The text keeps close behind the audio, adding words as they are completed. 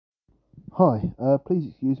Hi, please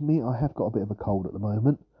excuse me, I have got a bit of a cold at the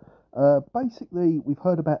moment. Basically, we've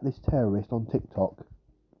heard about this terrorist on TikTok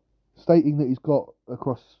stating that got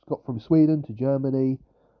from Sweden to Germany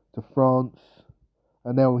to France,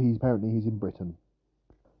 and now he's in Britain.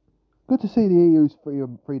 Good to see the EU's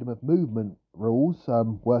freedom of movement rules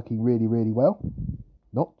working really, really well.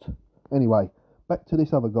 Not. Anyway, back to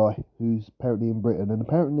this other guy who's apparently in Britain, and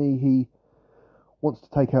apparently he wants to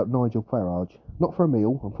take out Nigel Farage. Not for a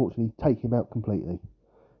meal, unfortunately, take him out completely.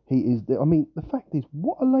 He is. I mean, the fact is,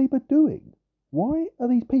 what are Labour doing? Why are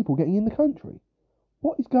these people getting in the country?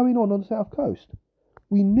 What is going on the south coast?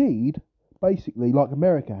 We need basically like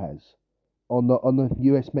America has on the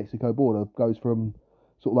U.S. Mexico border, goes from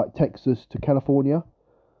sort of like Texas to California.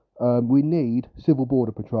 We need civil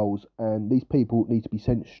border patrols, and these people need to be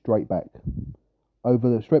sent straight back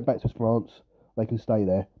to France. They can stay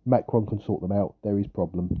there. Macron can sort them out. They're his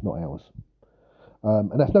problem, not ours.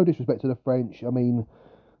 And that's no disrespect to the French. I mean,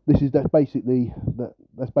 that's basically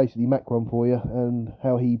Macron for you, and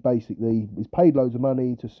how he basically is paid loads of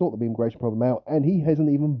money to sort the immigration problem out, and he hasn't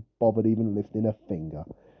even bothered even lifting a finger.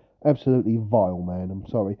 Absolutely vile man. I'm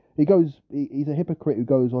sorry. He's a hypocrite who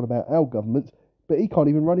goes on about our governments, but he can't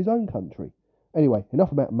even run his own country. Anyway,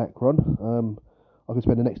 enough about Macron. I could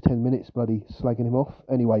spend the next 10 minutes bloody slagging him off.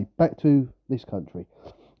 Anyway, back to this country.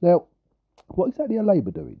 Now, what exactly are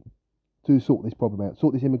Labour doing to sort this problem out,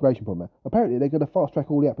 sort this immigration problem out? Apparently, they're going to fast track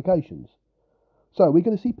all the applications. So, are we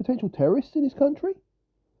going to see potential terrorists in this country?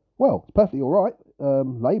 Well, it's perfectly all right.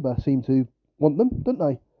 Labour seem to want them, don't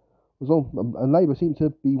they? And Labour seem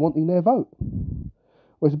to be wanting their vote.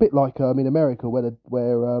 Well, it's a bit like in America, where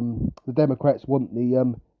the Democrats want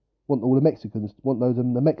all the Mexicans, want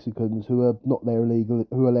the Mexicans who are not there illegal,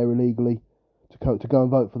 who are there illegally, to go and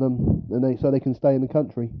vote for them, and so they can stay in the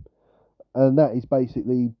country. And that is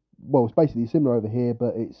basically, well, it's basically similar over here,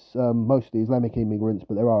 but it's mostly Islamic immigrants,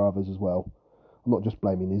 but there are others as well. I'm not just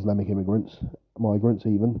blaming the Islamic migrants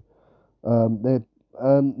even.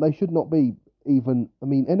 They should not be even. I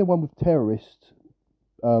mean, anyone with terrorist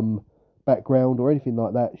background or anything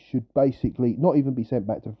like that should basically not even be sent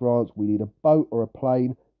back to France. We need a boat or a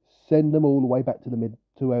plane. Send them all the way back to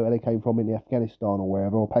where they came from in Afghanistan or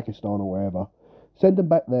wherever, or Pakistan or wherever. Send them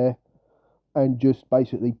back there and just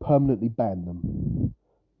basically permanently ban them.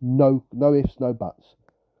 No, no ifs, no buts.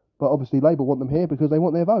 But obviously, Labour want them here because they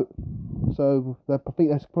want their vote. So I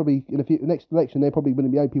think that's probably in the next election. They're probably going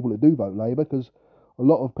to be the only people that do vote Labour, because a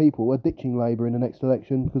lot of people are ditching Labour in the next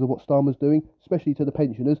election because of what Starmer's doing, especially to the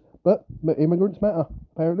pensioners. But immigrants matter,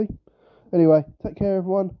 apparently. Anyway, take care,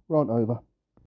 everyone. Rant over.